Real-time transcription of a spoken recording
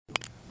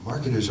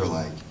marketers are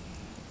like,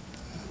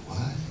 what?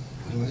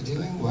 What am I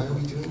doing? Why are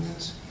we doing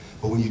this?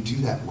 But when you do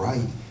that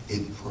right,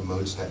 it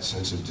promotes that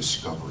sense of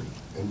discovery.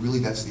 And really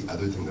that's the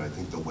other thing that I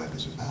think the web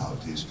is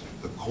about, is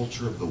the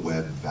culture of the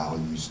web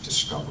values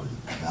discovery,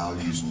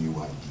 values new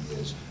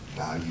ideas,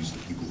 values the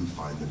people who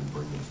find them and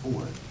bring them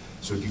forward.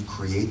 So if you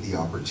create the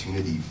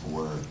opportunity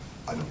for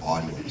an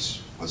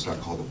audience, let's not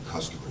call them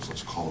customers,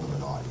 let's call them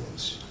an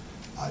audience,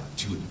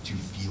 to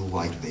feel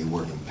like they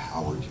were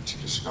empowered to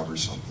discover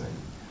something,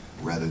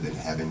 rather than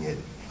having it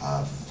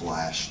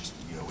flashed,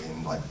 you know,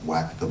 in like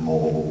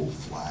whack-the-mole,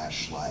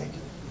 flash, like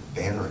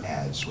banner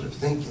ad sort of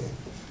thinking.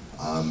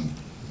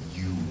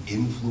 You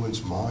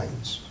influence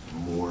minds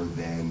more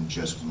than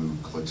just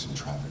move clicks and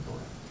traffic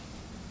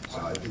around.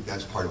 So I think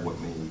that's part of what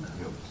made,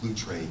 you know,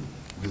 Cluetrain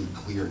really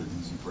clear and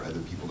easy for other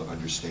people to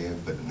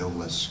understand, but no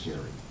less scary.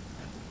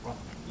 Well,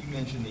 you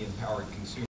mentioned the empowered consumer.